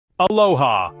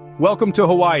Aloha! Welcome to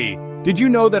Hawaii. Did you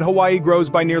know that Hawaii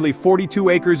grows by nearly 42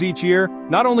 acres each year?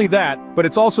 Not only that, but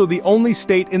it's also the only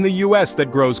state in the US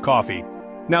that grows coffee.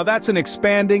 Now that's an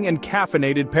expanding and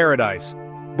caffeinated paradise.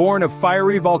 Born of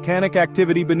fiery volcanic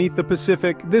activity beneath the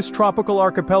Pacific, this tropical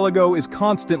archipelago is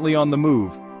constantly on the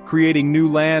move, creating new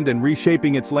land and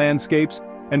reshaping its landscapes,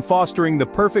 and fostering the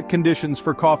perfect conditions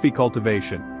for coffee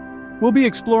cultivation. We'll be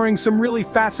exploring some really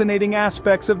fascinating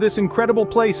aspects of this incredible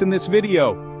place in this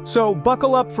video. So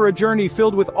buckle up for a journey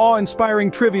filled with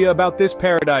awe-inspiring trivia about this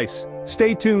paradise.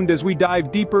 Stay tuned as we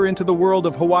dive deeper into the world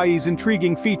of Hawaii's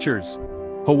intriguing features.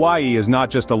 Hawaii is not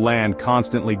just a land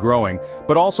constantly growing,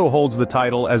 but also holds the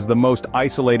title as the most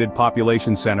isolated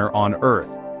population center on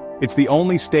Earth. It's the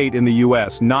only state in the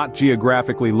US not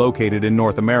geographically located in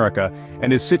North America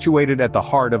and is situated at the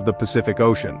heart of the Pacific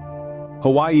Ocean.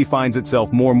 Hawaii finds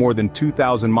itself more than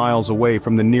 2,000 miles away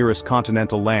from the nearest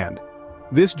continental land.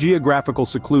 This geographical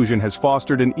seclusion has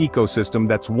fostered an ecosystem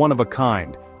that's one of a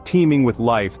kind, teeming with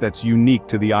life that's unique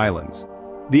to the islands.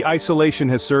 The isolation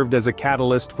has served as a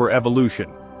catalyst for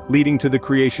evolution, leading to the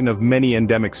creation of many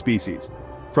endemic species.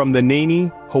 From the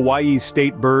nani, Hawaii's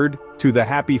state bird, to the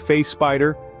happy face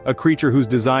spider, a creature whose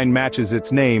design matches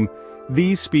its name,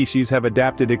 these species have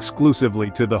adapted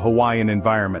exclusively to the Hawaiian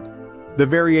environment. The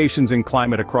variations in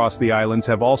climate across the islands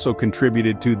have also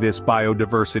contributed to this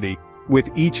biodiversity, with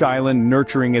each island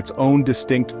nurturing its own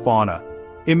distinct fauna.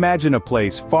 Imagine a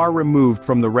place far removed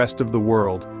from the rest of the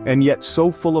world, and yet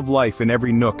so full of life in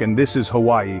every nook, and this is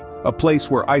Hawaii, a place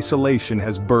where isolation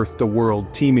has birthed a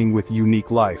world teeming with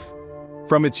unique life.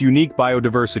 From its unique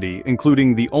biodiversity,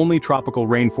 including the only tropical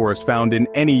rainforest found in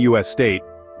any US state,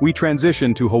 we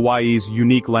transition to Hawaii's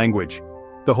unique language.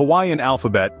 The Hawaiian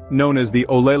alphabet, known as the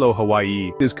Olelo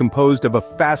Hawaii, is composed of a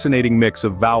fascinating mix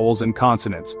of vowels and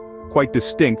consonants, quite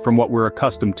distinct from what we're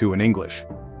accustomed to in English.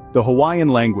 The Hawaiian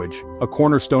language, a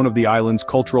cornerstone of the island's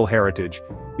cultural heritage,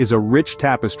 is a rich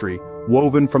tapestry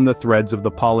woven from the threads of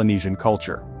the Polynesian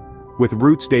culture. With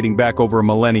roots dating back over a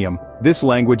millennium, this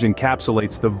language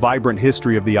encapsulates the vibrant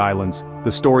history of the islands,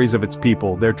 the stories of its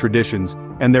people, their traditions,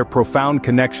 and their profound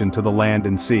connection to the land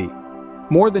and sea.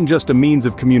 More than just a means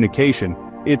of communication,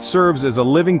 it serves as a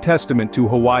living testament to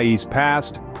Hawaii's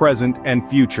past, present, and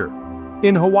future.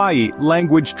 In Hawaii,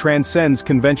 language transcends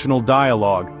conventional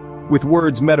dialogue, with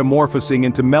words metamorphosing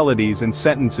into melodies and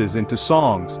sentences into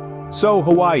songs. So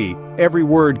Hawaii, every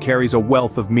word carries a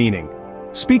wealth of meaning.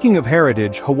 Speaking of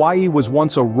heritage, Hawaii was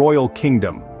once a royal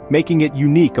kingdom, making it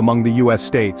unique among the US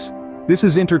states. This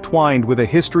is intertwined with a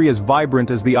history as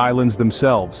vibrant as the islands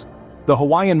themselves. The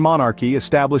Hawaiian monarchy,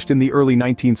 established in the early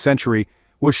 19th century,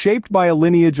 was shaped by a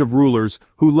lineage of rulers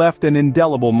who left an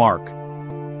indelible mark.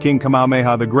 King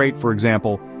Kamehameha the Great, for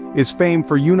example, is famed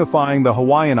for unifying the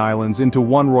Hawaiian Islands into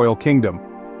one royal kingdom.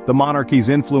 The monarchy's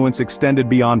influence extended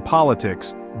beyond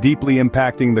politics, deeply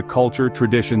impacting the culture,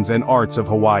 traditions, and arts of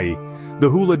Hawaii. The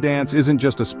hula dance isn't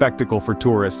just a spectacle for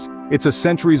tourists, it's a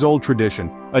centuries-old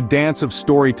tradition, a dance of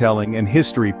storytelling and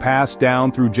history passed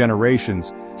down through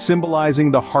generations, symbolizing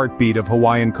the heartbeat of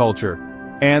Hawaiian culture.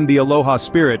 And the Aloha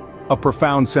spirit, a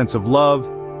profound sense of love,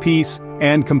 peace,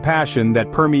 and compassion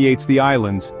that permeates the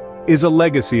islands, is a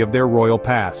legacy of their royal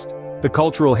past. The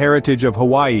cultural heritage of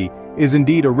Hawaii is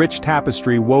indeed a rich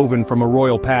tapestry woven from a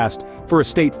royal past for a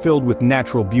state filled with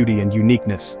natural beauty and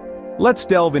uniqueness. Let's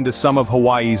delve into some of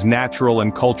Hawaii's natural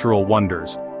and cultural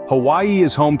wonders. Hawaii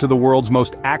is home to the world's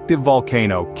most active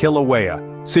volcano,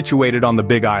 Kilauea, situated on the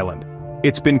Big Island.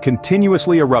 It's been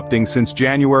continuously erupting since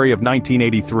January of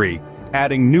 1983,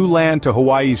 adding new land to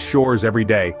Hawaii's shores every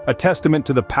day, a testament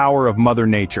to the power of Mother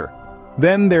Nature.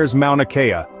 Then there's Mauna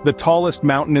Kea, the tallest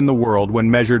mountain in the world when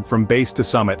measured from base to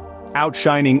summit,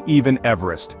 outshining even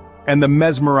Everest. And the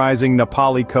mesmerizing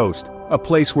Napali Coast, a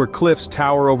place where cliffs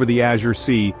tower over the azure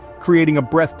sea, creating a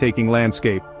breathtaking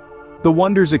landscape. The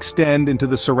wonders extend into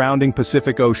the surrounding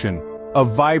Pacific Ocean, a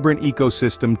vibrant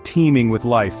ecosystem teeming with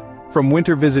life, from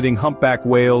winter-visiting humpback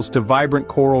whales to vibrant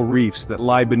coral reefs that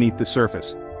lie beneath the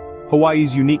surface.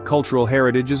 Hawaii's unique cultural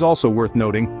heritage is also worth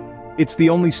noting. It's the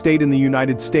only state in the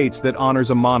United States that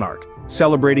honors a monarch,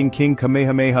 celebrating King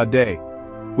Kamehameha Day.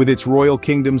 With its royal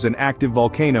kingdoms and active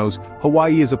volcanoes,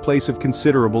 Hawaii is a place of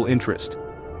considerable interest.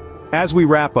 As we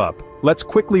wrap up, let's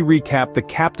quickly recap the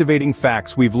captivating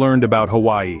facts we've learned about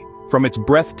Hawaii. From its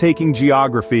breathtaking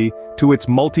geography to its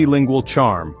multilingual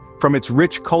charm, from its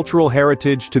rich cultural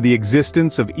heritage to the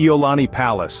existence of Iolani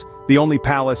Palace, the only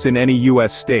palace in any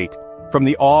US state. From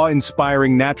the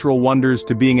awe-inspiring natural wonders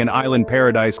to being an island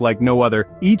paradise like no other,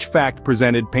 each fact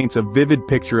presented paints a vivid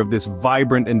picture of this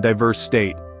vibrant and diverse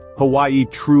state. Hawaii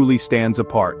truly stands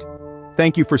apart.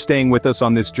 Thank you for staying with us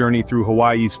on this journey through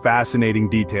Hawaii's fascinating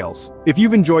details. If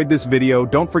you've enjoyed this video,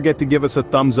 don't forget to give us a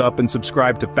thumbs up and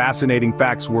subscribe to Fascinating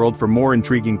Facts World for more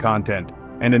intriguing content.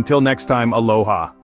 And until next time, aloha.